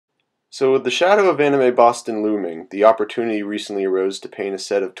So with the shadow of Anime Boston looming, the opportunity recently arose to paint a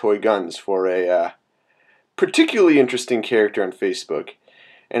set of toy guns for a particularly interesting character on Facebook.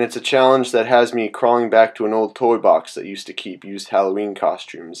 And it's a challenge that has me crawling back to an old toy box that used to keep used Halloween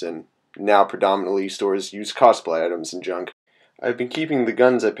costumes and now predominantly stores used cosplay items and junk. I've been keeping the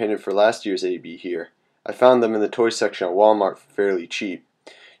guns I painted for last year's AB here. I found them in the toy section at Walmart for fairly cheap.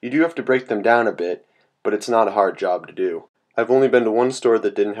 You do have to break them down a bit, but it's not a hard job to do. I've only been to one store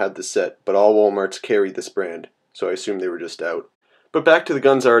that didn't have the set, but all Walmarts carry this brand, so I assume they were just out. But back to the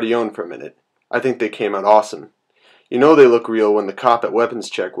guns I already own for a minute. I think they came out awesome. You know they look real when the cop at weapons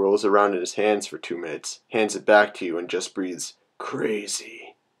check rolls around in his hands for 2 minutes, hands it back to you, and just breathes,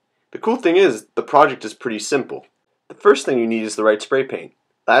 "Crazy." The cool thing is, the project is pretty simple. The first thing you need is the right spray paint.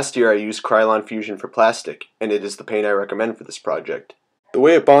 Last year I used Krylon Fusion for plastic, and it is the paint I recommend for this project. The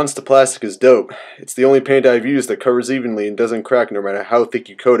way it bonds to plastic is dope. It's the only paint I've used that covers evenly and doesn't crack no matter how thick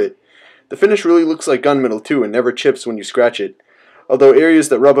you coat it. The finish really looks like gunmetal too and never chips when you scratch it. Although areas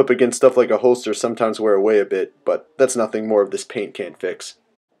that rub up against stuff like a holster sometimes wear away a bit, but that's nothing more of this paint can't fix.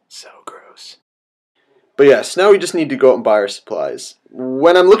 So gross. But yes, now we just need to go out and buy our supplies.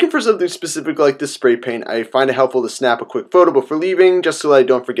 When I'm looking for something specific like this spray paint, I find it helpful to snap a quick photo before leaving, just so I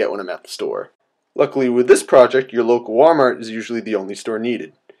don't forget when I'm at the store. Luckily with this project, your local Walmart is usually the only store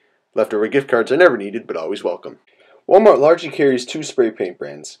needed. Leftover gift cards are never needed, but always welcome. Walmart largely carries 2 spray paint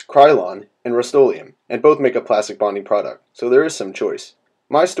brands, Krylon and Rust-oleum, and both make a plastic bonding product, so there is some choice.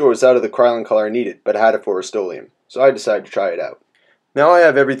 My store was out of the Krylon color I needed, but had it for Rust-oleum, so I decided to try it out. Now I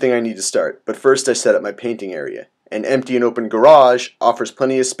have everything I need to start, but first I set up my painting area. An empty and open garage offers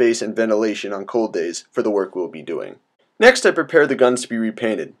plenty of space and ventilation on cold days for the work we'll be doing. Next I prepare the guns to be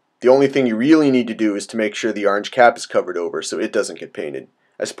repainted. The only thing you really need to do is to make sure the orange cap is covered over so it doesn't get painted.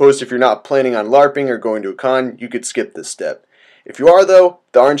 I suppose if you're not planning on LARPing or going to a con, you could skip this step. If you are though,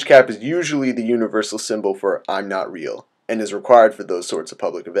 the orange cap is usually the universal symbol for I'm not real, and is required for those sorts of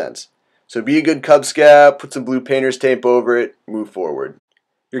public events. So be a good Cub Scout, put some blue painter's tape over it, move forward.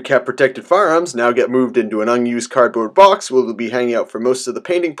 Your cap protected firearms now get moved into an unused cardboard box where they'll be hanging out for most of the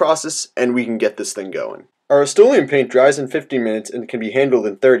painting process, and we can get this thing going. Our Rust-oleum paint dries in 15 minutes and can be handled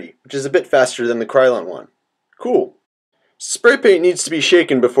in 30, which is a bit faster than the Krylon one. Cool. Spray paint needs to be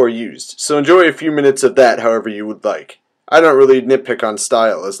shaken before used, so enjoy a few minutes of that however you would like. I don't really nitpick on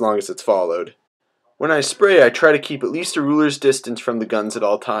style as long as it's followed. When I spray, I try to keep at least a ruler's distance from the guns at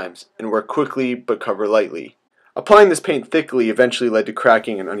all times, and work quickly but cover lightly. Applying this paint thickly eventually led to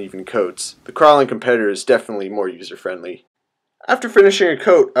cracking and uneven coats. The Krylon competitor is definitely more user-friendly. After finishing a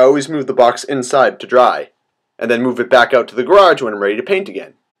coat, I always move the box inside to dry, and then move it back out to the garage when I'm ready to paint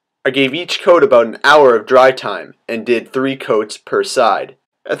again. I gave each coat about an hour of dry time, and did 3 coats per side.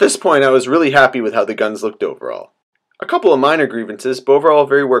 At this point I was really happy with how the guns looked overall. A couple of minor grievances, but overall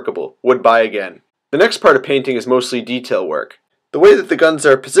very workable. Would buy again. The next part of painting is mostly detail work. The way that the guns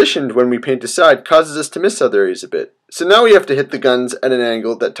are positioned when we paint a side causes us to miss other areas a bit, so now we have to hit the guns at an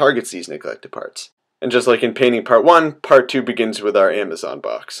angle that targets these neglected parts. And just like in painting part 1, part 2 begins with our Amazon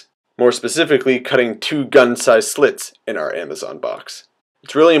box. More specifically, cutting 2 gun-sized slits in our Amazon box.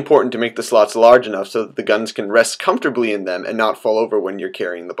 It's really important to make the slots large enough so that the guns can rest comfortably in them and not fall over when you're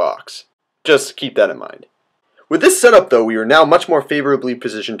carrying the box. Just keep that in mind. With this setup though, we are now much more favorably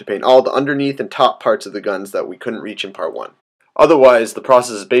positioned to paint all the underneath and top parts of the guns that we couldn't reach in part 1. Otherwise, the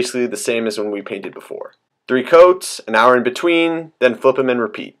process is basically the same as when we painted before. 3 coats, an hour in between, then flip them and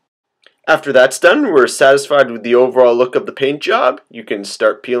repeat. After that's done, we're satisfied with the overall look of the paint job. You can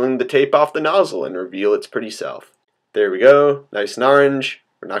start peeling the tape off the nozzle and reveal its pretty self. There we go, nice and orange.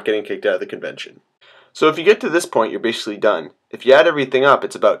 We're not getting kicked out of the convention. So if you get to this point, you're basically done. If you add everything up,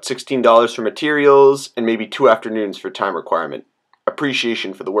 it's about $16 for materials and maybe 2 afternoons for time requirement.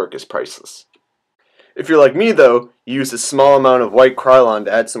 Appreciation for the work is priceless. If you're like me though, you use a small amount of white Krylon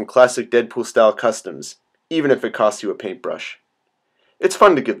to add some classic Deadpool style customs, even if it costs you a paintbrush. It's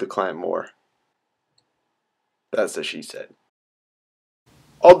fun to give the client more. That's as she said.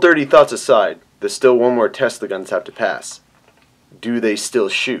 All dirty thoughts aside, there's still one more test the guns have to pass. Do they still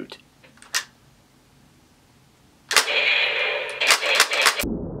shoot?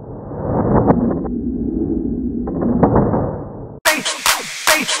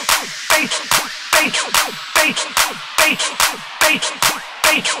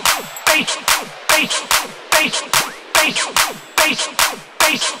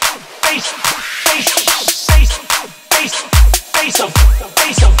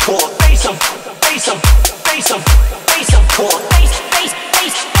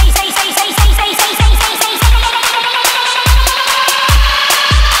 Bass,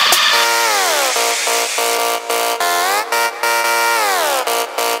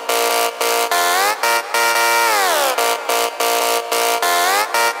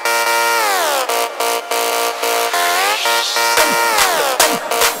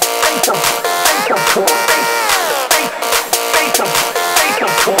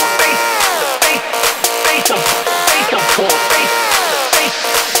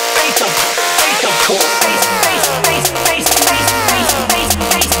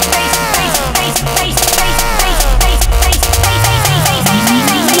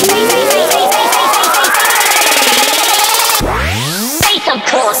 of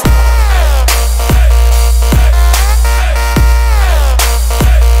course.